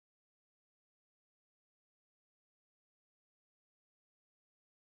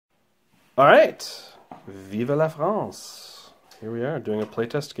All right. Vive la France. Here we are doing a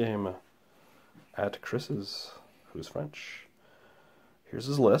playtest game at Chris's, who's French. Here's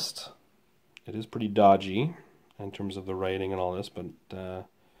his list. It is pretty dodgy in terms of the writing and all this, but why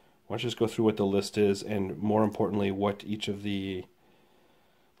don't you just go through what the list is, and more importantly, what each of the,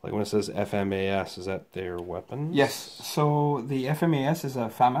 like when it says FMAS, is that their weapons? Yes, so the FMAS is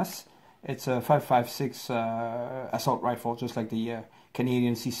a FAMAS. It's a 5.56 assault rifle, just like the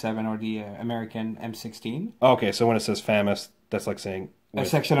Canadian C7 or the American M16. Okay, so when it says FAMAS, that's like saying a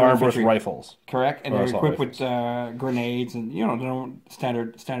section of armed with infantry. rifles. Correct, and they're equipped rifles. with grenades and, you know, their own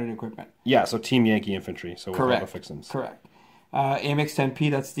standard equipment. Yeah, so Team Yankee infantry, so with all the fixins. Correct. AMX-10P,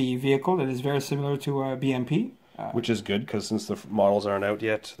 that's the vehicle that is very similar to a BMP. Which is good, because since the models aren't out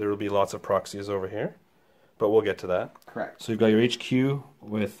yet, there will be lots of proxies over here. But we'll get to that. Correct. So you've got your HQ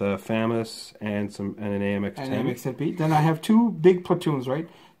with FAMAS and an AMX-10. And AMX-10P. Then I have two big platoons, right?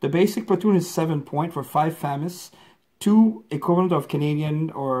 The basic platoon is 7 point for 5 FAMAS. 2 equivalent of Canadian,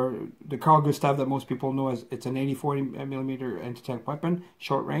 or the Carl Gustave that most people know as, it's an 80-40mm anti-tank weapon,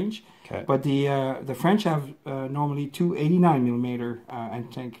 short range. Okay. But the French have normally 2 89mm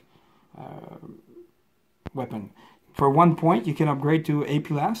anti-tank weapon. For 1 point, you can upgrade to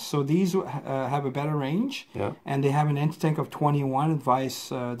APLAS, so these have a better range, and they have an anti-tank of 21, vice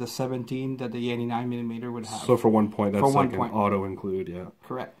the 17 that the 89mm would have. So for 1 point, that's like an auto include, yeah.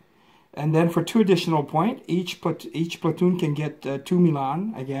 Correct. And then for 2 additional points, each platoon can get 2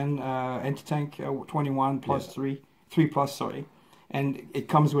 Milan, again, anti-tank 21 plus 3 plus, sorry. And it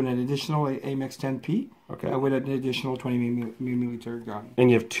comes with an additional AMX-10P, with an additional 20mm gun.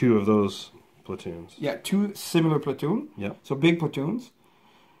 And you have 2 of those platoons. Yeah, 2 similar platoon. Yeah. So big platoons.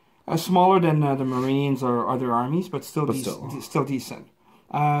 Smaller than the Marines or other armies, but still decent.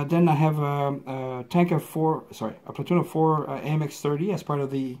 Then I have a platoon of 4 AMX-30 as part of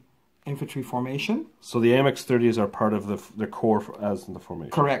the infantry formation. So the AMX-30s are part of the core as in the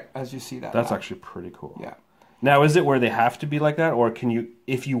formation. Correct, as you see that. That's actually pretty cool. Yeah. Now, is it where they have to be like that, or can you,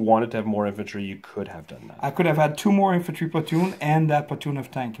 if you wanted to have more infantry, you could have done that? I could have had 2 more infantry platoon and that platoon of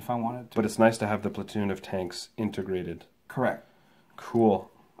tank if I wanted to. But it's nice to have the platoon of tanks integrated. Correct.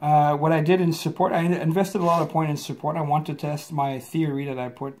 Cool. What I did in support, I invested a lot of point in support. I want to test my theory that I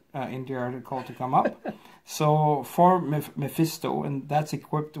put in the article to come up. So for Mephisto, and that's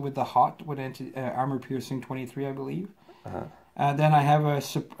equipped with the HOT, with armor piercing 23, I believe. Then I have a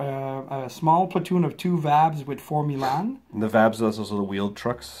small platoon of 2 VABs with 4 Milan. And the VABs, those are the wheeled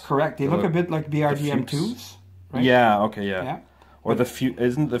trucks? Correct. They look a bit like BRDM2s. Right? Yeah, okay, yeah. Or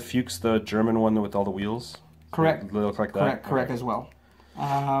isn't the Fuchs the German one with all the wheels? Correct. They look like that? Correct as well.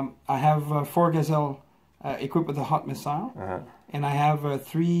 I have 4 Gazelle equipped with a HOT missile. And I have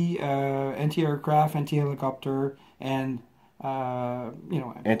 3 anti-aircraft, anti-helicopter, and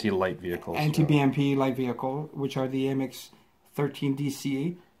anti-light vehicles. Anti-BMP light vehicle, which are the AMX-13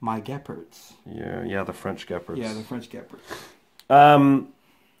 DCA, my Gepards. Yeah, the French Gepards. Yeah, the French Gepards.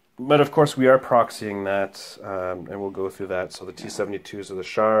 But of course we are proxying that, and we'll go through that. So the T-72s are the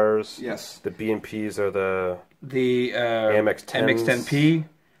Chars. Yes. The BMPs are the AMX-10s. AMX-10P.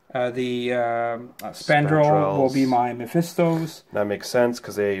 The Spandrel will be my Mephistos. That makes sense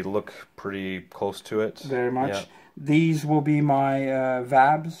because they look pretty close to it. Very much. Yeah. These will be my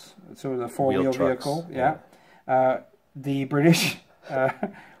VABs, so the 4-wheel vehicle. Yeah. The British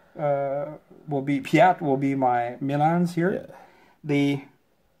will be Piat. Will be my Milans here. Yeah.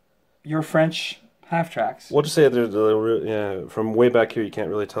 Your French half tracks. We'll just say they're from way back here. You can't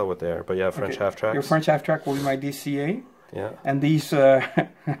really tell what they are, but yeah, French half tracks. Your French half track will be my DCA. Yeah. And these 4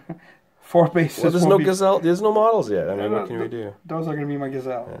 bases. Well, there's no Gazelle. There's no models yet. I mean, what can we do? Those are going to be my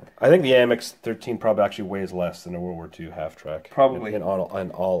Gazelle. Yeah. I think the AMX-13 probably actually weighs less than a World War II half track. Probably. In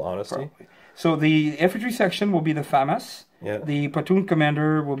all honesty. Probably. So the infantry section will be the FAMAS. Yeah. The platoon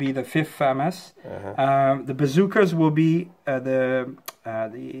commander will be the 5th FAMAS. The bazookas will be the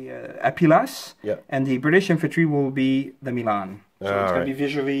Apilas. Yeah. And the British infantry will be the Milan. So it's going to be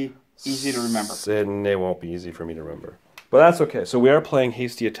visually easy to remember. And it won't be easy for me to remember. But that's okay. So we are playing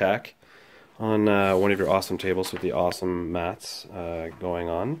Hasty Attack on one of your awesome tables with the awesome mats going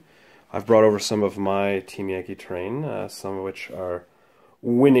on. I've brought over some of my Team Yankee terrain, some of which are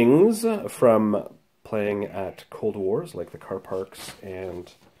winnings from playing at Cold Wars, like the car parks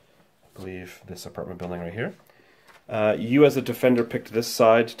and I believe this apartment building right here. You as a defender picked this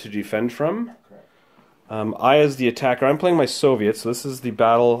side to defend from. I as the attacker, I'm playing my Soviets, so this is the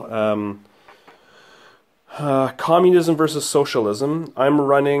battle... communism versus socialism. I'm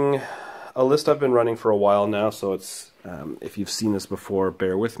running a list I've been running for a while now, so it's if you've seen this before,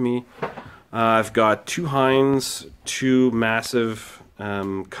 bear with me. I've got 2 Heinz, 2 massive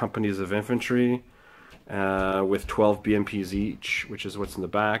companies of infantry with 12 BMPs each, which is what's in the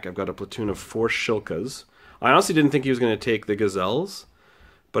back. I've got a platoon of 4 Shilkas. I honestly didn't think he was going to take the Gazelles,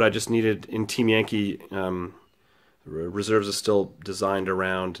 but I just needed, in Team Yankee, reserves is still designed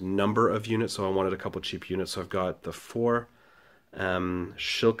around number of units, so I wanted a couple cheap units. So I've got the 4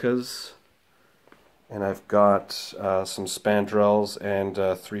 Shilkas, and I've got some Spandrels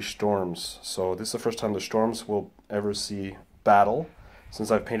and 3 Storms. So this is the first time the Storms will ever see battle since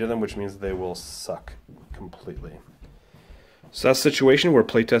I've painted them, which means they will suck completely. So that's the situation. We're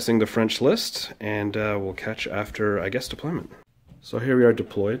playtesting the French list, and we'll catch after, I guess, deployment. So here we are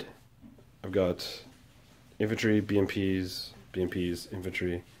deployed. I've got infantry, BMPs,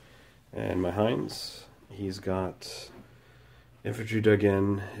 infantry, and my Heinz. He's got infantry dug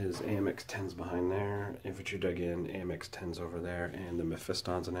in, his AMX-10's behind there, infantry dug in, AMX-10's over there, and the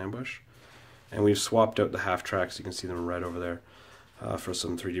Mephiston's in ambush. And we've swapped out the half tracks, you can see them right over there, for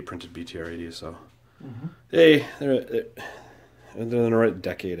some 3D printed BTR-80s. So, hey, they're in the right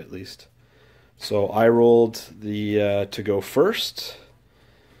decade at least. So I rolled the to go first.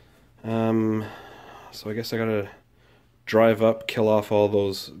 So I guess I gotta drive up, kill off all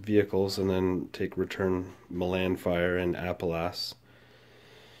those vehicles, and then take return Milan fire and Appelas.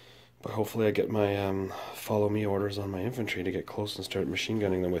 But hopefully I get my follow me orders on my infantry to get close and start machine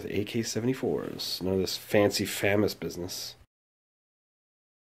gunning them with AK-74s. None of this fancy FAMAS business.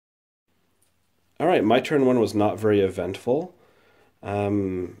 Alright, my turn 1 was not very eventful.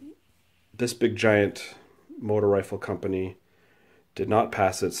 This big giant motor rifle company did not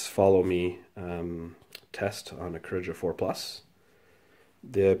pass its follow me test on a Courage of 4+.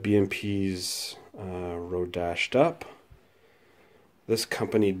 The BMPs road dashed up. This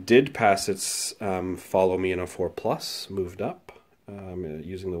company did pass its follow me in a 4+, moved up,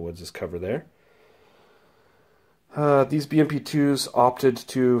 using the woods as cover there. These BMP2s opted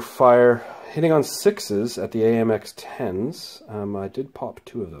to fire, hitting on 6s at the AMX-10s. I did pop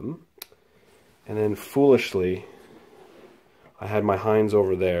 2 of them. And then foolishly, I had my Heinz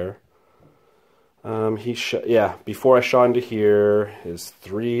over there. Before I shot into here, his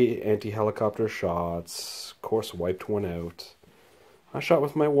 3 anti-helicopter shots, of course wiped one out. I shot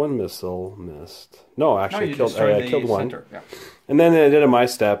with my 1 missile, missed. No, actually I killed one. Center, yeah. And then I did a my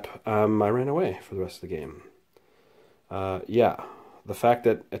step, I ran away for the rest of the game. The fact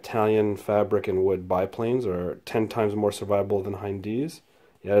that Italian fabric and wood biplanes are 10 times more survivable than Hinds,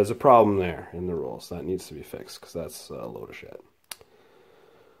 yeah, there's a problem there in the rules. That needs to be fixed, because that's a load of shit.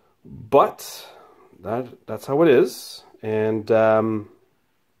 But that's how it is, and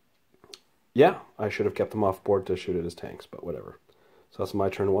yeah, I should have kept them off board to shoot at his tanks, but whatever. So that's my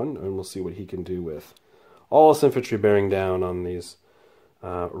turn 1, and we'll see what he can do with all this infantry bearing down on these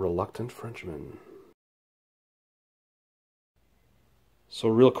reluctant Frenchmen. So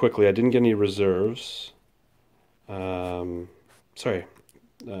real quickly, I didn't get any reserves. I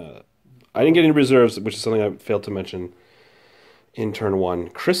didn't get any reserves, which is something I failed to mention in turn 1.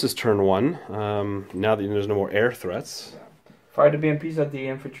 Chris's turn 1, now that there's no more air threats. Fired the BMPs at the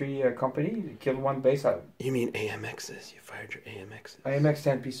infantry company, killed 1 base out. You mean AMXs? You fired your AMXs.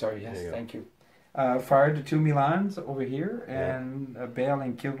 AMX-10P, sorry, yes, thank you. Fired the 2 Milans over here, and bailed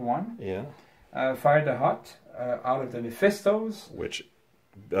and killed 1. Yeah. Fired the hut out of the Mephistos. Which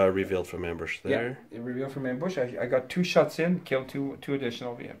revealed from ambush there. Yeah, it revealed from ambush. I got 2 shots in, killed two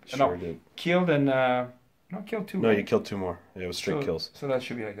additional BMPs. Sure did. Killed and... not killed 2. No, right? You killed 2 more. It was straight kills. So that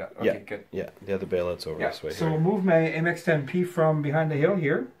should be like that. Okay, good. Yeah, the other bailout's over this way. So we'll move my MX-10P from behind the hill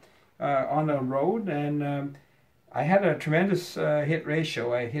here on the road, and I had a tremendous hit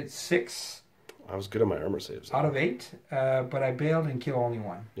ratio. I hit 6. I was good at my armor saves. Out of 8, but I bailed and killed only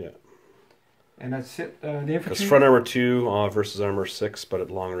 1. Yeah. And that's it. The infantry. Because front armor 2 versus armor 6, but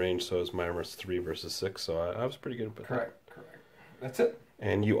at long range, so is my armor 3 versus 6. So I was pretty good at that. Correct. That's it.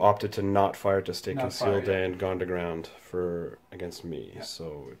 And you opted to not fire, to stay concealed and gone to ground against me. Yeah.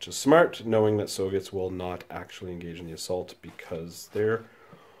 So, which is smart, knowing that Soviets will not actually engage in the assault because they're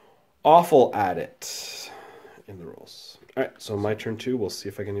awful at it in the rules. All right, so my turn 2. We'll see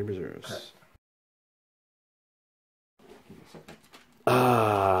if I get any reserves.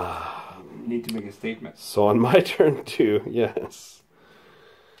 Need to make a statement. So on my turn 2, yes.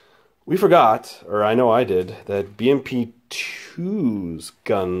 We forgot, or I know I did, that BMP-2's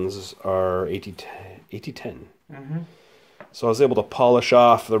guns are 80-10. So I was able to polish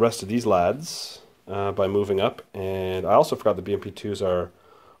off the rest of these lads by moving up. And I also forgot the BMP-2s are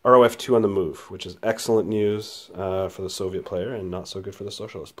ROF2 on the move, which is excellent news for the Soviet player and not so good for the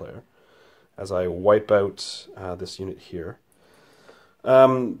socialist player, as I wipe out this unit here.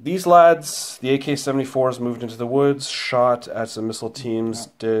 These lads, the AK-74s moved into the woods, shot at some missile teams,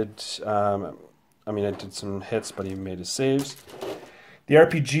 did some hits, but he made his saves. The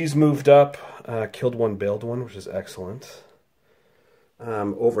RPGs moved up, killed one, bailed one, which is excellent.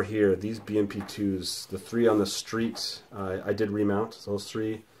 Over here, these BMP-2s, the 3 on the street, I did remount. So those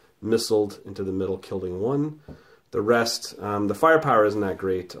 3 missiled into the middle, killing 1. The rest, the firepower isn't that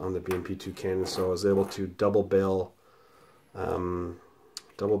great on the BMP-2 cannon, so I was able to double bail 1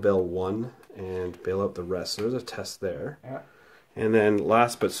 and bail out the rest. So there's a test there. Yeah. And then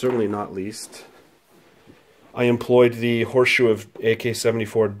last but certainly not least, I employed the horseshoe of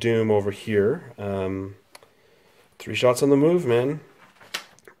AK-74 Doom over here. 3 shots on the move, man.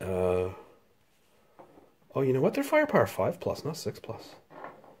 Oh, you know what? They're firepower 5+, not 6+.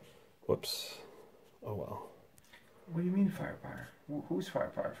 Whoops. Oh well. What do you mean firepower? Who's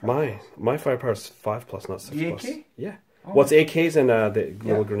firepower? My firepower is 5+, not 6+. The AK? Yeah. Oh. Well, it's AKs and the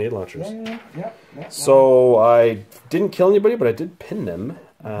little grenade launchers. Yeah. So I didn't kill anybody, but I did pin them.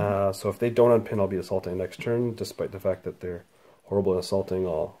 So if they don't unpin, I'll be assaulting next turn. Despite the fact that they're horrible at assaulting,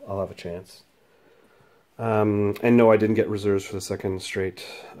 I'll have a chance. And no, I didn't get reserves for the second straight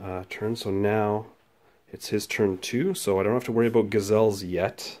turn. So now it's his turn 2. So I don't have to worry about gazelles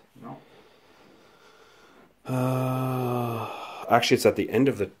yet. No. Actually, it's at the end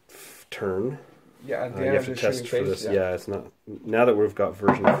of the turn. Yeah, you have to test for this. Yeah, it's not. Now that we've got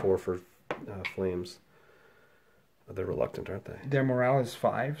version 4 for flames, they're reluctant, aren't they? Their morale is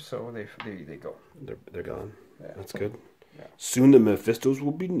 5, so they go. They're gone. Yeah. That's good. Yeah. Soon the Mephistos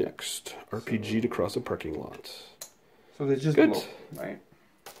will be next. RPG'd across a parking lot. So they just good, blow, right?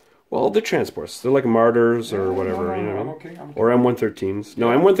 Well, they're transports. They're like martyrs or whatever, you know. I'm okay. Or M113s. No,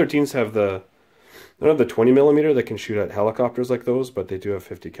 M113s have the. They don't have the 20mm that can shoot at helicopters like those, but they do have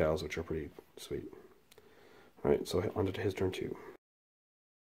 50 cals, which are pretty sweet. Alright, so on to his turn 2.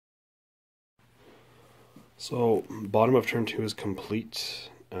 So, bottom of turn 2 is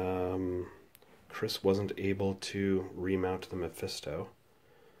complete. Chris wasn't able to remount the Mephisto.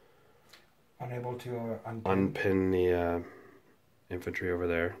 Unable to unpin the infantry over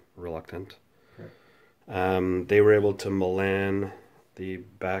there, reluctant. Okay. They were able to Milan the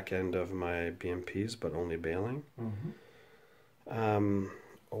back end of my BMPs, but only bailing. Mm-hmm.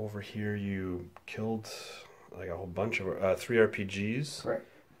 Over here you killed like a whole bunch of 3 RPGs, right?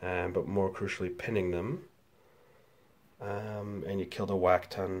 But more crucially pinning them. And you killed a whack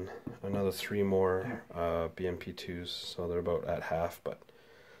ton, another 3 more BMP2s, so they're about at half. But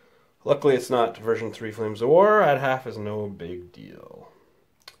luckily, it's not version 3 Flames of War. At half is no big deal.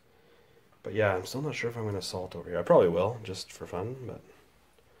 But yeah, I'm still not sure if I'm going to assault over here. I probably will, just for fun, but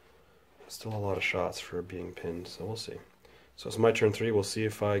still a lot of shots for being pinned, so we'll see. So it's my turn 3. We'll see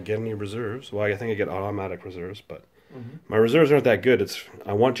if I get any reserves. Well, I think I get automatic reserves, but my reserves aren't that good.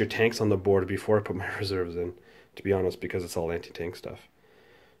 I want your tanks on the board before I put my reserves in, to be honest, because it's all anti-tank stuff.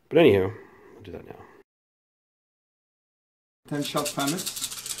 But anywho, I'll do that now. 10 shots famous.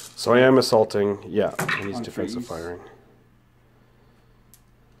 So I am assaulting, yeah, and he's defensive firing.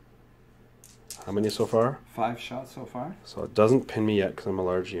 How many so far? 5 shots so far. So it doesn't pin me yet because I'm a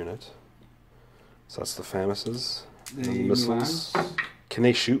large unit. So that's the FAMASes. The missiles. Milans. Can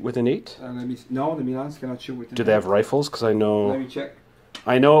they shoot with an 8? No, the Milans cannot shoot with an 8. Do they have rifles? Because I know... Let me check.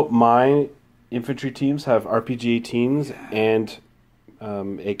 I know my infantry teams have RPG-18s and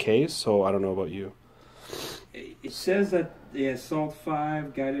AKs, so I don't know about you. It says that they assault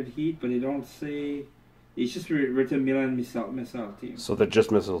 5 guided heat, but they don't say... It's just written Milan missile team. So they're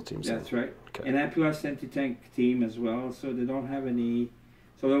just missile teams. That's then. right. Okay. And Apulus anti-tank team as well, so they don't have any...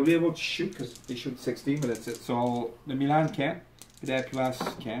 So they'll be able to shoot, because they shoot 16, but that's it. So the Milan can't, but the Apulus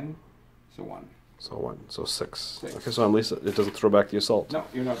can, so 1. So 1, so 6. Okay, so at least it doesn't throw back the assault. No,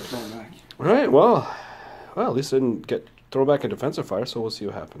 you're not throwing back. Alright, well, at least I didn't throw back a defensive fire, so we'll see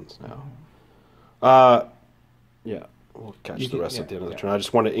what happens now. Yeah. We'll catch the rest at the end of the turn. I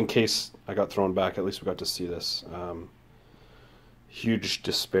just wanted, in case I got thrown back, at least we got to see this. Huge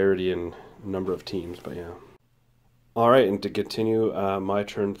disparity in number of teams, but yeah. Alright, and to continue my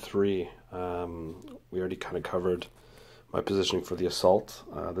turn 3, we already kind of covered my positioning for the assault.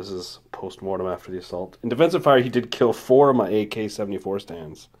 This is post-mortem after the assault. In defensive fire, he did kill 4 of my AK-74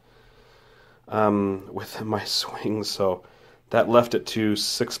 stands with my swings, so... That left it to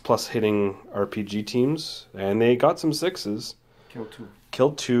 6+ hitting RPG teams, and they got some 6s.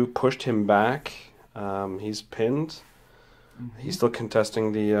 Killed 2, pushed him back. He's pinned. He's still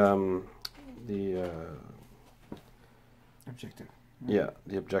contesting the objective. Yeah,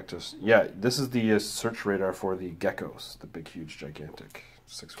 the objectives. Yeah, this is the search radar for the geckos, the big, huge, gigantic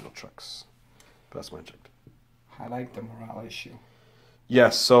 6-wheel trucks. But that's my objective. I like the morale issue.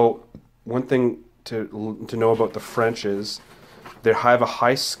 Yes, so one thing to know about the French is they have a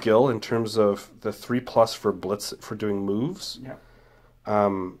high skill in terms of the 3+ for blitz for doing moves. Yeah.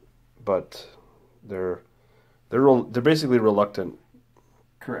 But they're basically reluctant.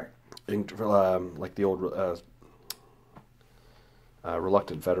 Correct. Like the old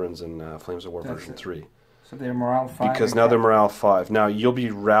reluctant veterans in Flames of War version 3. So they're morale 5. Because now they're morale 5. Now you'll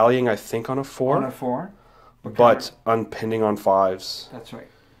be rallying, I think, on a 4. On a 4. But unpinning on 5s. That's right.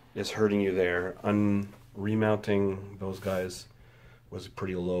 Is hurting you there. Remounting those guys was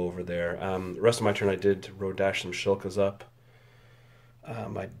pretty low over there. The rest of my turn I did road dash some Shilkas up.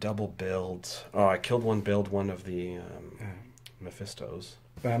 My double build. Oh, I killed one of the Mephistos.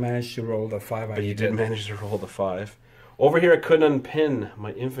 But I managed to roll the 5. But you did manage to roll the 5. Over here I couldn't unpin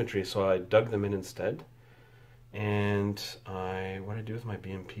my infantry, so I dug them in instead. And what did I do with my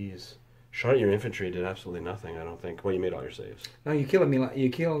BMPs? Shot at your infantry, did absolutely nothing, I don't think. Well, you made all your saves. No, you killed me. You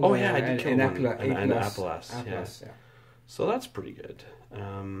killed. Oh yeah, I did kill one. An Appelas. Yeah. So that's pretty good.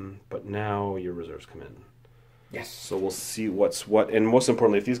 But now your reserves come in. Yes. So we'll see what's what, and most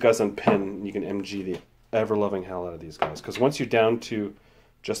importantly, if these guys unpin, you can MG the ever-loving hell out of these guys. Because once you're down to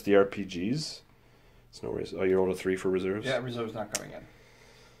just the RPGs, it's no worries. Oh, you rolled a 3 for reserves? Yeah, reserves not coming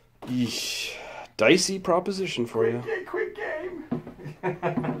in. Eesh. Dicey proposition for you. Quick game.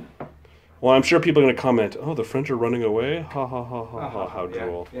 Well, I'm sure people are going to comment, oh, the French are running away? Ha ha ha ha ha, how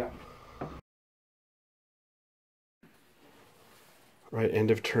droll. Yeah. Right, end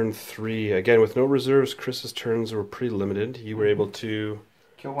of turn 3. Again, with no reserves, Chris's turns were pretty limited. You were able to...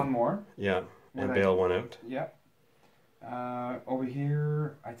 Kill one more. Yeah, and bail one out. Yeah. Over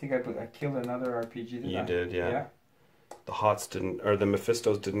here, I think I killed another RPG. You did, yeah. The Hots didn't, or the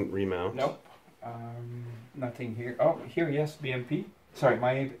Mephistos didn't remount. Nope. Nothing here. Oh, here, yes, BMP. Sorry,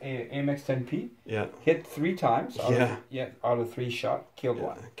 my AMX-10P. Yeah. Hit 3 times. Out of 3 shot, killed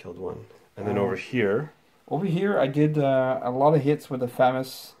one. Killed one. And then over here... Over here, I did a lot of hits with the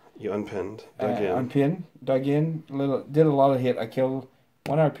famous... You unpinned, dug in. Unpinned, dug in, did a lot of hit. I killed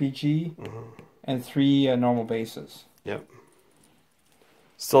 1 RPG and 3 normal bases. Yep.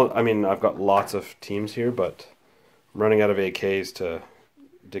 Still, I mean, I've got lots of teams here, but I'm running out of AKs to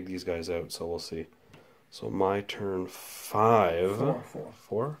dig these guys out, so we'll see. So my turn 5.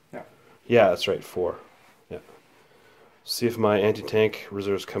 4? Yeah. Yeah, that's right, 4. Yeah. See if my anti-tank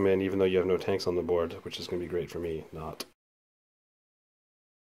reserves come in, even though you have no tanks on the board, which is going to be great for me. Not.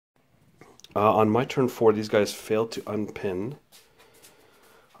 On my turn 4, these guys failed to unpin.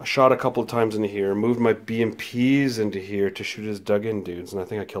 I shot a couple of times into here, moved my BMPs into here to shoot his dug-in dudes, and I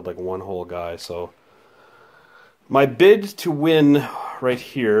think I killed like 1 whole guy, so... My bid to win right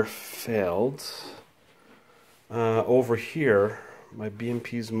here failed. Over here, my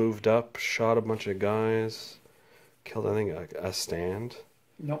BMPs moved up, shot a bunch of guys, killed, I think, a stand.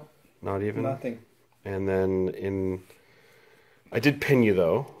 Nope. Not even? Nothing. And then I did pin you,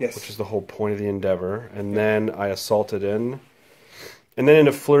 though, yes, which is the whole point of the endeavor. And then I assaulted in. And then in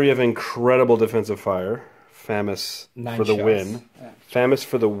a flurry of incredible defensive fire, famous for the win. Yeah. Famous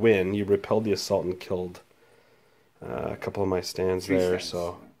for the win, you repelled the assault and killed a couple of my stands there. Stands.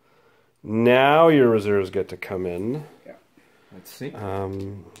 So now your reserves get to come in. Yeah. Let's see.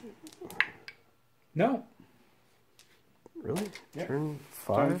 No. Really? Yeah. Turn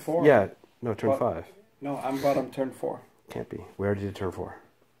 5? Turn 4. Yeah. No, turn 5. No, I'm bottom turn 4. Can't be. Where did you turn 4?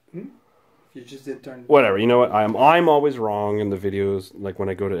 You just did turn... Whatever. You know what? I'm always wrong in the videos. Like when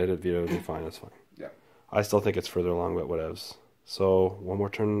I go to edit videos, it's fine. That's fine. Yeah. I still think it's further along, but whatevs. So one more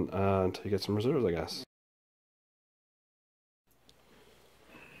turn until you get some reserves, I guess.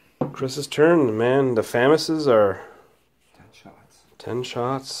 Chris's turn, man. The Famouses are 10 shots. 10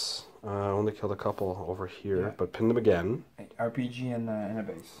 shots. Only killed a couple over here, but pinned them again. RPG and a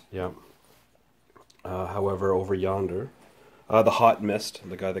base. Yeah. However, over yonder, the Hot missed,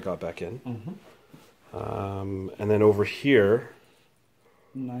 the guy that got back in. And then over here,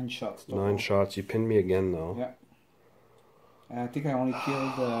 9 shots. 9 shots. You pinned me again, though. Yeah. I think I only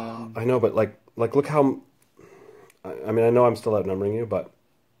killed... I know, but like, look how... I mean, I know I'm still outnumbering you, but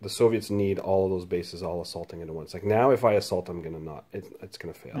the Soviets need all of those bases all assaulting into once. Like, now if I assault, I'm going to not... It's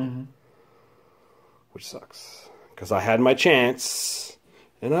going to fail. Which sucks. Because I had my chance,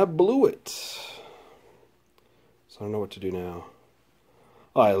 and I blew it. So I don't know what to do now.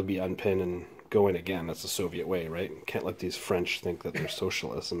 Oh, it'll be unpin and go in again. That's the Soviet way, right? Can't let these French think that their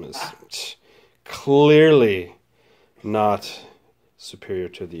socialism is clearly not superior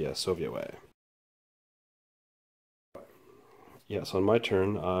to the Soviet way. Yeah, so on my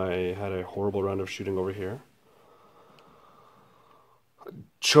turn, I had a horrible round of shooting over here.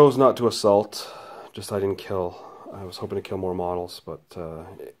 Chose not to assault, just I didn't kill. I was hoping to kill more models, but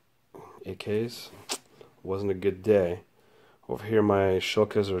AKs wasn't a good day. Over here, my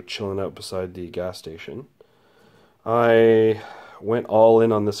shulkas are chilling out beside the gas station. I went all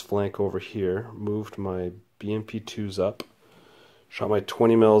in on this flank over here, moved my BMP-2s up, shot my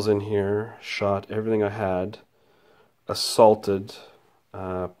 20 mils in here, shot everything I had, assaulted,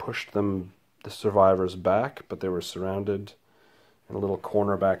 pushed the survivors back, but they were surrounded in a little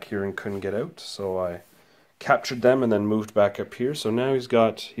corner back here and couldn't get out, so I captured them and then moved back up here. So now he's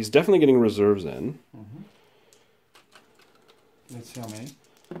definitely getting reserves in. Mm-hmm. Let's see how many.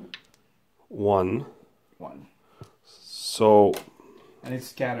 One. So. And it's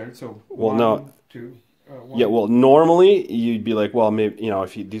scattered. So. Well, one, no. Two. Yeah. Well, normally you'd be like, well, maybe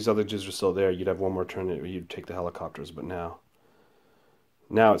if these other dudes are still there, you'd have one more turn. You'd take the helicopters, but now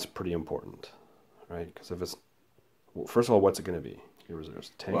it's pretty important, right? Because if it's first of all, what's it going to be? Your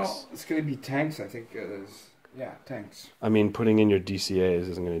reserves, tanks. Well, it's going to be tanks. I think. Yeah, tanks. I mean, putting in your DCAs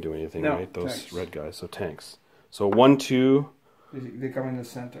isn't going to do anything, right? Those tanks. red guys. So tanks. So 1, 2. They come in the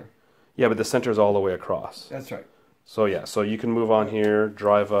center. Yeah, but the center is all the way across. That's right. So yeah, so you can move on here,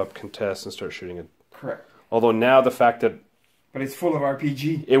 drive up, contest, and start shooting it. Correct. Although now the fact that... But it's full of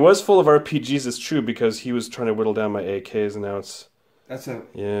RPG. It was full of RPGs, it's true, because he was trying to whittle down my AKs, and now it's... That's a...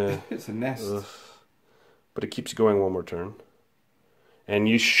 Yeah. It's a nest. Ugh. But it keeps you going one more turn. And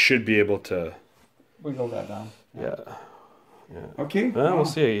you should be able to... Wiggle that down. Yeah. Okay. We'll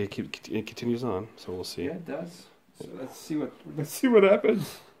see. It continues on, so we'll see. Yeah, it does. So let's see what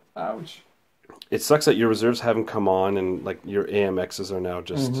happens. Ouch. It sucks that your reserves haven't come on, and like your AMXs are now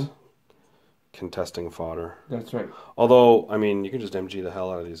just contesting fodder. That's right. Although, I mean, you can just MG the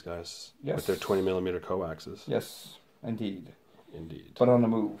hell out of these guys with their 20mm coaxes. Yes, indeed. Indeed. But on the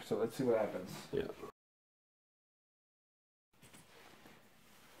move, so let's see what happens. Yeah.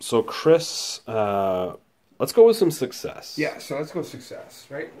 So Chris, let's go with some success. Yeah, so let's go success,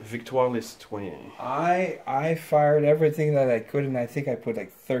 right? Victoire les citoyens. I fired everything that I could, and I think I put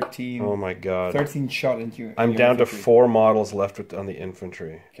like 13. Oh my god. 13 shot into. I'm down to 4 models left on the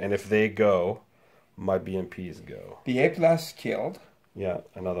infantry, and if they go, my BMPs go. The A+ killed. Yeah,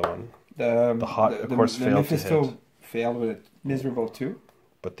 another one. The hot, of course, failed Mephisto to hit. failed with a miserable 2.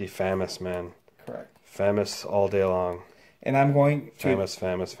 But the FAMAS, man. Correct. FAMAS all day long. And I'm going to...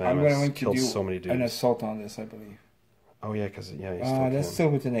 FAMAS. I'm going to Killed do so many dudes. an assault on this, I believe. Oh, yeah, because, yeah, you that's still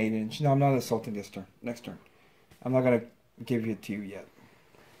with an 8-inch. No, I'm not assaulting this turn. Next turn. I'm not going to give it to you yet.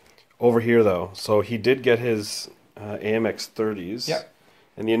 Over here, though. So he did get his AMX-30s. Yep.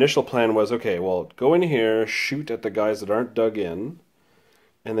 And the initial plan was, okay, well, go in here, shoot at the guys that aren't dug in,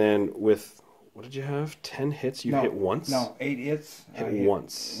 and then with, what did you have? 10 hits? You hit once? No, 8 hits. Hit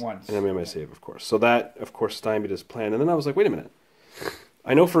once. Once. And I made my save, of course. So that, of course, stymied his plan. And then I was like, wait a minute.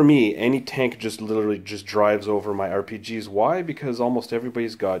 I know for me, any tank just literally just drives over my RPGs. Why? Because almost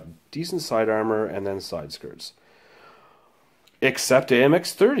everybody's got decent side armor and then side skirts. Except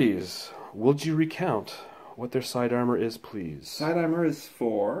AMX-30s. Would you recount what their side armor is, please? Side armor is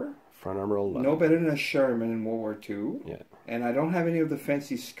 4. Front armor 11. No better than a Sherman in World War II. Yeah. And I don't have any of the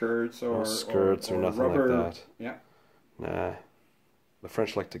fancy skirts or skirts or nothing rubber, like that. Yeah. Nah. The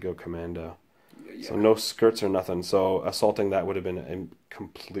French like to go commando. Yeah. So no skirts or nothing. So assaulting that would have been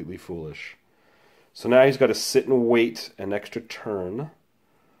completely foolish. So now he's got to sit and wait an extra turn.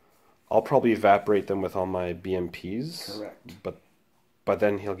 I'll probably evaporate them with all my BMPs. Correct. But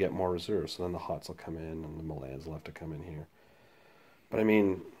then he'll get more reserves. So then the Hots will come in and the Milans will have to come in here. But I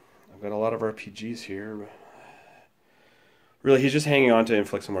mean, I've got a lot of RPGs here. Really, he's just hanging on to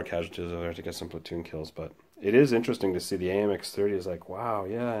inflict some more casualties over there to get some platoon kills. But it is interesting to see the AMX-30 is like, wow,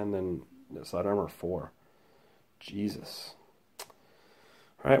 yeah, and then the side armor 4. Jesus.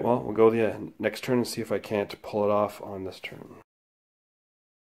 All right, well, we'll go the next turn and see if I can't pull it off on this turn.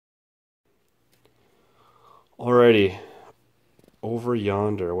 Alrighty. Over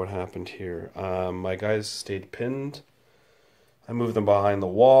yonder, what happened here? My guys stayed pinned. I moved them behind the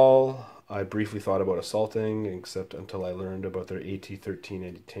wall. I briefly thought about assaulting, except until I learned about their AT-13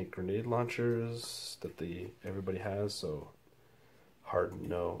 anti-tank grenade launchers that everybody has, so hard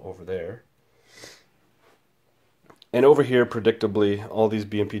no over there. And over here, predictably, all these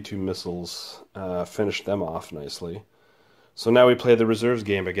BMP-2 missiles finished them off nicely. So now we play the reserves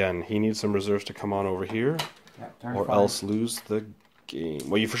game again. He needs some reserves to come on over here, or else lose the game.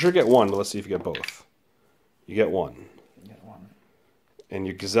 Well, you for sure get one, but let's see if you get both. You get one. And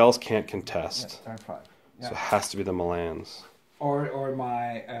your Gazelles can't contest. Yeah, turn 5. Yeah. So it has to be the Milans. Or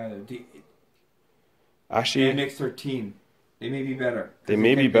my actually AMX-13. They may be better. They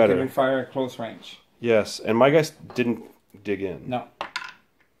may be better. They can fire at close range. Yes, and my guys didn't dig in. No.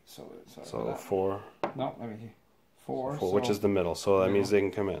 So 4. No, let me see. 4. Which is the middle, so that means they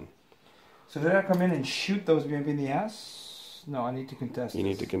can come in. So did I come in and shoot those BMP in the ass? No, I need to contest You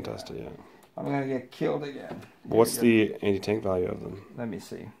need to contest it, yeah. I'm going to get killed again. What's the anti-tank value of them? Let me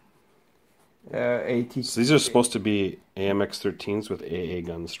see. 80. So these are supposed to be AMX-13s with AA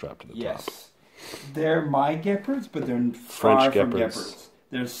guns strapped to the top. Yes. They're my Gepards, but they're far French from Gepards. Gepards.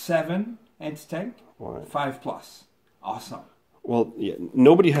 There's 7 anti-tank, Why? 5+. Awesome. Well, yeah,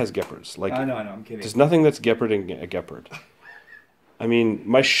 nobody has Gepards. Like, I know, I'm kidding. there's nothing that's Gepard in a Gepard. I mean,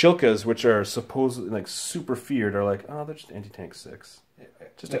 my Shilkas, which are supposedly like super feared, are like, oh, they're just anti-tank 6.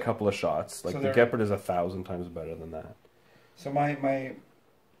 Just a couple of shots. Like, so the Gepard is 1,000 times better than that. So my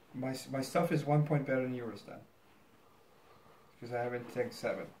stuff is 1 point better than yours then. Because I have anti-tank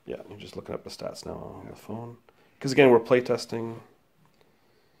 7. Yeah, you're just looking up the stats now on the phone. Because again, we're playtesting.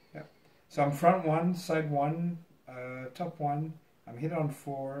 Yeah. So I'm front 1, side 1, top 1. I'm hit on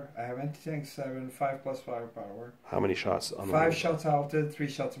 4. I have anti-tank 7, 5+ firepower. How many shots on the 5 move? shots halted, 3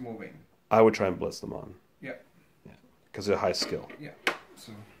 shots moving. I would try and blitz them on. Yeah. Yeah. Because they're high skill. Yeah.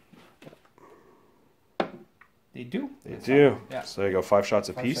 So they do. They do. Yeah. So there you go, 5 shots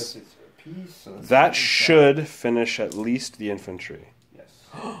 5 apiece. shots apiece, so That should finish at least the infantry. Yes.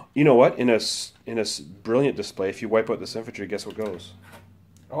 You know what? In a brilliant display, if you wipe out this infantry, guess what goes?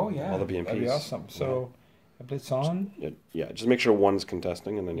 Oh yeah. All the BMPs. That'd be awesome. So a blitz on. Yeah, just make sure one's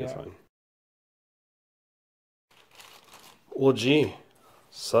contesting, and then you're fine. Well, gee,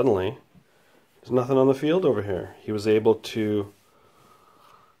 suddenly there's nothing on the field over here. He was able to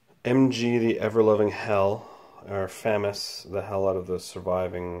MG the ever-loving hell, or FAMAS the hell out of the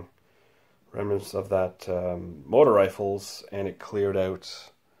surviving remnants of that motor rifles, and it cleared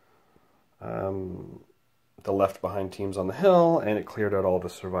out the left-behind teams on the hill, and it cleared out all the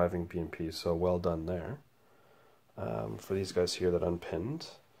surviving BMPs, so well done there. For these guys here that unpinned.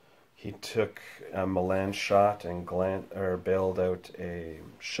 He took a Milan shot and bailed out a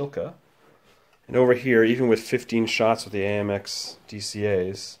Shilka. And over here, even with 15 shots with the AMX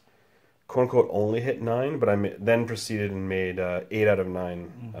DCAs, quote-unquote only hit 9, but I then proceeded and made 8 out of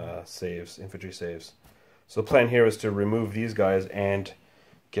 9 saves, infantry saves. So the plan here is to remove these guys and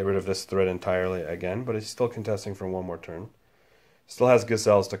get rid of this threat entirely again, but he's still contesting for one more turn. Still has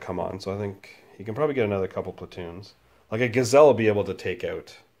Gazelles to come on, so I think he can probably get another couple platoons. Like a Gazelle will be able to take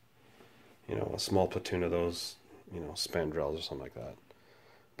out, you know, a small platoon of those, you know, spandrels or something like that.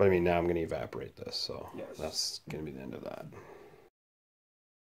 But I mean, now I'm going to evaporate this, so that's going to be the end of that.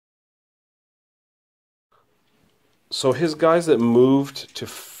 So his guys that moved to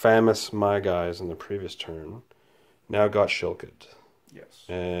FAMAS my guys in the previous turn now got shilked. Yes.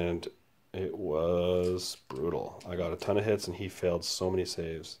 And it was brutal. I got a ton of hits and he failed so many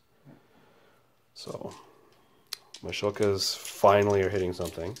saves. So my shilkas finally are hitting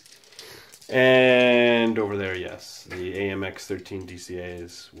something. And over there, yes, the AMX-13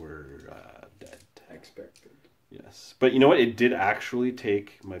 DCAs were dead. Expected. Yes. But you know what? It did actually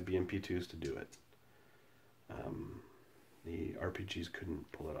take my BMP2s to do it. The RPGs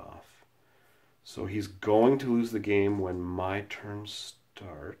couldn't pull it off. So he's going to lose the game when my turn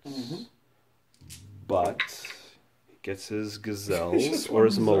starts. But he gets his Gazelles or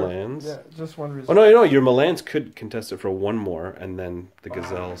his Milans. Yeah, just one reserve. Oh, no, your Milans could contest it for one more, and then the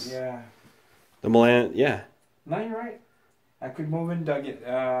Gazelles. Yeah. The Milan, yeah. No, you're right. I could move and dug it.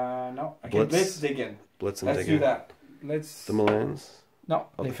 No, I can blitz dig in. Blitz and Let's dig do in. that. Let's. The Milans? No,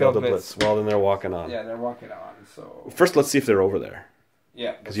 Oh, they failed the blitz. Well, then they're walking on. Yeah, they're walking on. So. First, let's see if they're over there.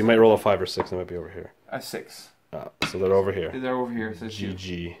 Yeah. Because you might roll a 5 or 6, they might be over here. A 6. So they're over here. They're over here. So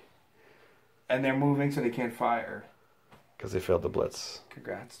GG. And they're moving, so they can't fire. Because they failed the blitz.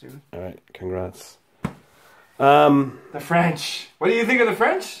 Congrats, dude. All right, congrats. The French. What do you think of the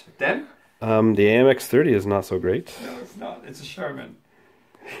French, then? The AMX-30 is not so great. No, it's not. It's a Sherman.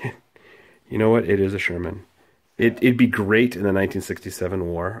 You know what? It is a Sherman. It'd be great in the 1967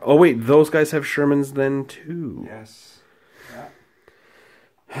 war. Oh wait, those guys have Shermans then too. Yes.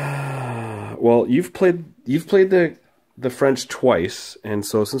 Yeah. Well, you've played the French twice, and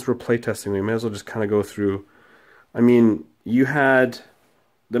so since we're playtesting, we may as well just kind of go through. I mean, the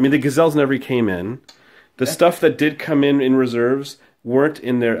Gazelles never came in. The stuff that did come in reserves weren't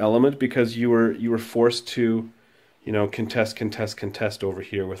in their element because you were forced to, you know, contest over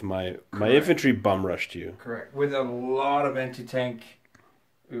here with my infantry bum rushed you. Correct. With a lot of anti-tank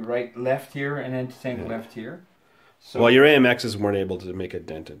left here and anti-tank left here. So well, your AMXs weren't able to make a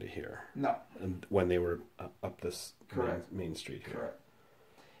dent into here. No. When they were up this Correct. main street here. Correct.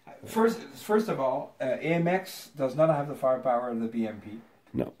 First of all, AMX does not have the firepower of the BMP.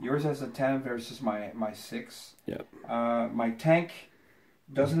 No. Yours has a 10 versus my 6. Yeah. My tank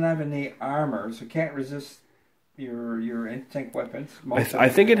doesn't have any armor, so can't resist, your anti-tank weapons. I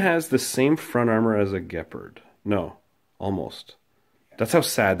think it has the same front armor as a Gepard. No, almost. That's how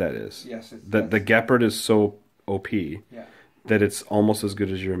sad that is. Yes. The Gepard is so OP Yeah. that it's almost as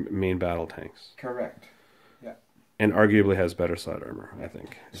good as your main battle tanks. Correct. Yeah. And arguably has better side armor, I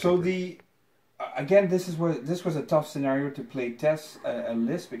think. So again, this was a tough scenario to play test a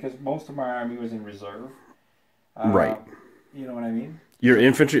list because most of my army was in reserve. Right. You know what I mean? Your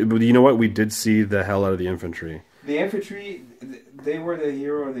infantry, but you know what? We did see the hell out of the infantry. The infantry, they were the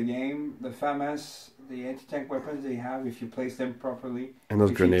hero of the game. The FAMAS, the anti-tank weapons they have, if you place them properly, And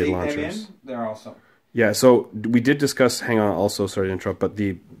those grenade them launchers. they're awesome. Yeah, so we did discuss, hang on, also, sorry to interrupt, but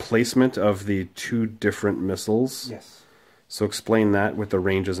the placement of the two different missiles. Yes. So explain that with the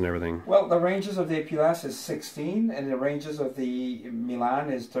ranges and everything. Well, the ranges of the APLS is 16, and the ranges of the Milan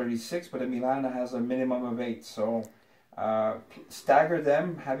is 36, but the Milan has a minimum of 8. So stagger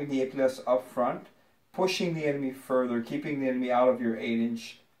them, having the APLS up front, pushing the enemy further, keeping the enemy out of your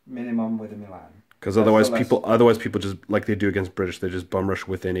 8-inch minimum with the Milan. Because otherwise people just, like they do against British, they just bum rush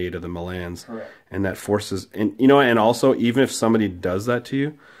within 8 of the Milans. Correct. And that forces, and you know, and also, even if somebody does that to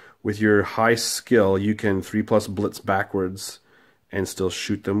you, with your high skill, you can 3+ blitz backwards and still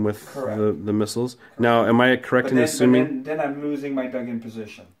shoot them with the missiles. Correct. Now, am I correct in assuming... Then I'm losing my dug-in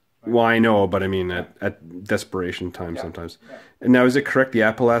position. Right? Well, I know, but I mean, at desperation time sometimes. Yeah. And now, is it correct the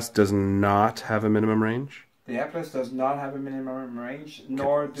APLS does not have a minimum range? The APLS does not have a minimum range,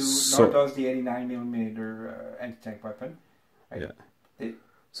 nor does the 89mm anti-tank weapon. Right? Yeah.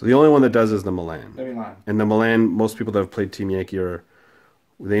 So the only one that does is the Milan. The Milan. And the Milan, most people that have played Team Yankee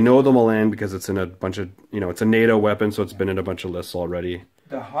they know the Milan because it's in a bunch of, it's a NATO weapon, so it's been in a bunch of lists already.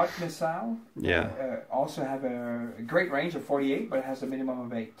 The hot missile also have a great range of 48, but it has a minimum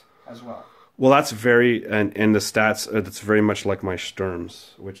of 8 as well. Well, that's very, and the stats, that's very much like my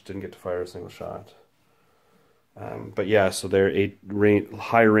Sturms, which didn't get to fire a single shot. But yeah, so they're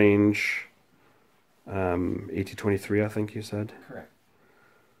high range, AT-23, I think you said. Correct.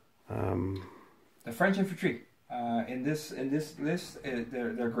 The French infantry in this list,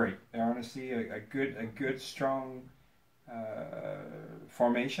 they're great. They're honestly a good strong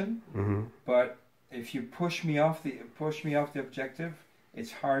formation. Mm-hmm. But if you push me off the objective,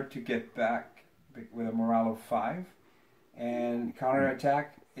 it's hard to get back with a morale of 5, and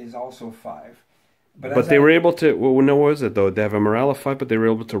counterattack is also 5. But they were able to. Well, no, what was it though? They have a morale of 5, but they were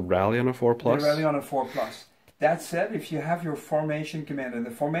able to rally on a 4+. They rally on a 4+. That said, if you have your formation commander,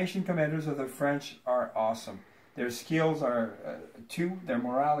 the formation commanders of the French are awesome. Their skills are 2. Their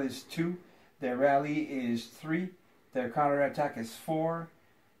morale is 2. Their rally is 3. Their counterattack is 4.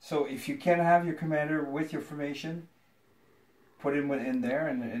 So if you can have your commander with your formation, put him in there,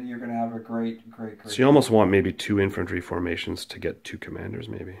 and you're going to have a great. So you almost want maybe 2 infantry formations to get 2 commanders,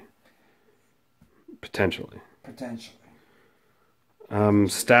 maybe. Potentially.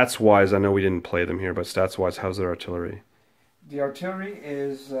 Stats-wise, I know we didn't play them here, but stats-wise, how's their artillery? The artillery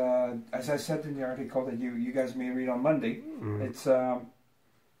is, as I said in the article that you guys may read on Monday, it's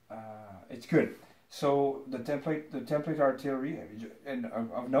good. So the template artillery, and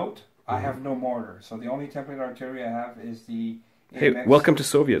of note, I have no mortar. So the only template artillery I have is the AMX. Hey, welcome to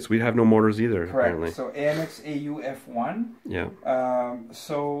Soviets. We have no mortars either, correct. Apparently. So AMX F1. Yeah.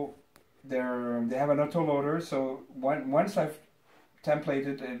 So they have an autoloader. So once I've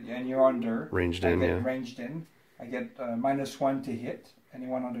templated and you're under ranged in, I get -1 to hit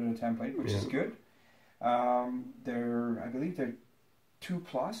anyone under the template, which is good. I believe they're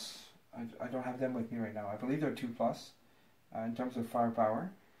 2+. I don't have them with me right now. I believe they're 2+ in terms of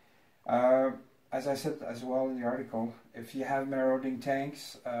firepower. As I said as well in the article, if you have marauding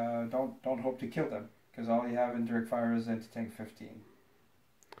tanks, don't hope to kill them, because all you have in direct fire is anti-tank 15.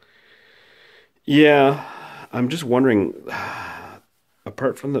 Yeah, I'm just wondering,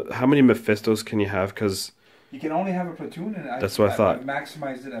 apart from how many Mephistos can you have? Because you can only have a platoon, and that's what I thought. I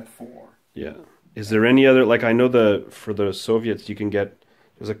maximized it at 4. Yeah. Is there any other, like I know for the Soviets you can get,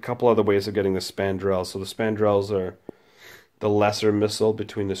 there's a couple other ways of getting the Spandrels. So the Spandrels are the lesser missile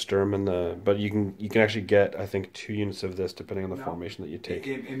between the Sturm and but you can actually get, I think, 2 units of this depending on the formation that you take.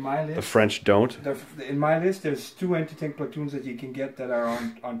 In my list, the French don't. In my list, there's 2 anti-tank platoons that you can get that are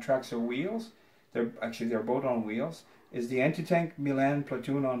on tracks or wheels. They're both on wheels. Is the anti-tank Milan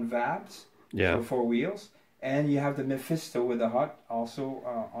platoon on VABs? Yeah. So 4 wheels. And you have the Mephisto with the hut also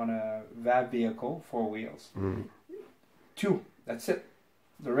on a VAB vehicle, 4 wheels. 2. That's it.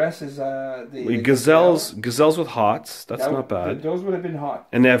 The rest is the Gazelles with hots. That's not bad. Those would have been hot.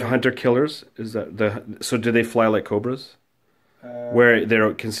 And they have hunter killers. Is that so? Do they fly like cobras? Where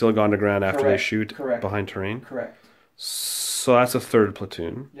they're concealed on the ground after they shoot behind terrain. Correct. So that's a 3rd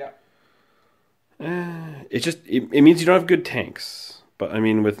platoon. Yeah. It means you don't have good tanks. But I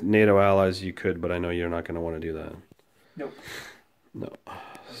mean, with NATO allies, you could. But I know you're not going to want to do that. Nope. No. Okay.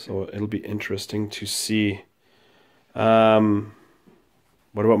 So it'll be interesting to see.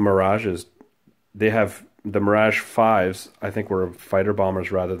 What about Mirages? They have the Mirage 5s. I think were fighter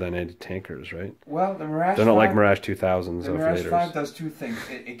bombers rather than anti-tankers, right? Well, the Mirage. They're not like Mirage 2000s. The of Mirage later. 5 does two things.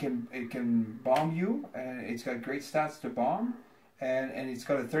 It can bomb you, and it's got great stats to bomb, and it's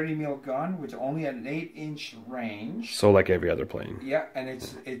got a 30 mil gun, which only at an 8-inch range. So like every other plane. Yeah, and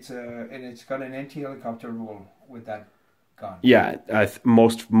it's got an anti-helicopter rule with that gun. Yeah,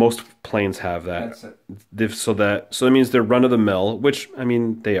 most planes have that. That's it. So that means they're run of the mill, which I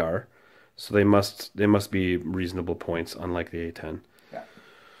mean they are. So they must be reasonable points, unlike the A10. Yeah.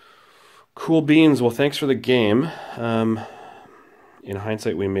 Cool beans. Well, thanks for the game. In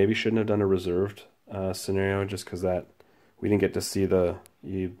hindsight, we maybe shouldn't have done a reserved scenario, just because that we didn't get to see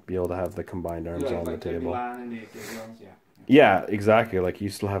you be able to have the combined arms on the table. Yeah, exactly. Like you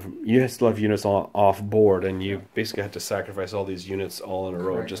still have units off board, and you basically had to sacrifice all these units all in a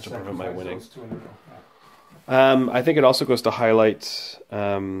row just to prevent my winning. I think it also goes to highlight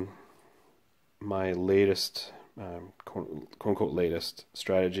my latest, quote unquote, latest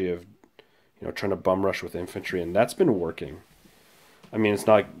strategy of, trying to bum rush with infantry, and that's been working. I mean, it's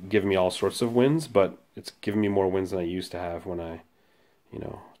not giving me all sorts of wins, but it's giving me more wins than I used to have when I,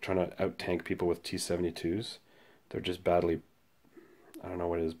 trying to out-tank people with T-72s. They're just badly, I don't know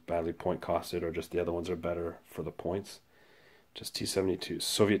what it is, badly point costed, or just the other ones are better for the points. Just T-72s,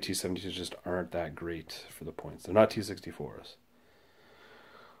 Soviet T-72s just aren't that great for the points. They're not T-64s.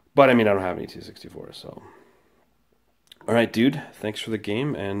 But, I mean, I don't have any T-64s, so. All right, dude. Thanks for the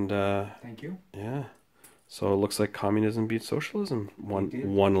game, and... Thank you. Yeah. So, it looks like communism beats socialism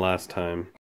one last time.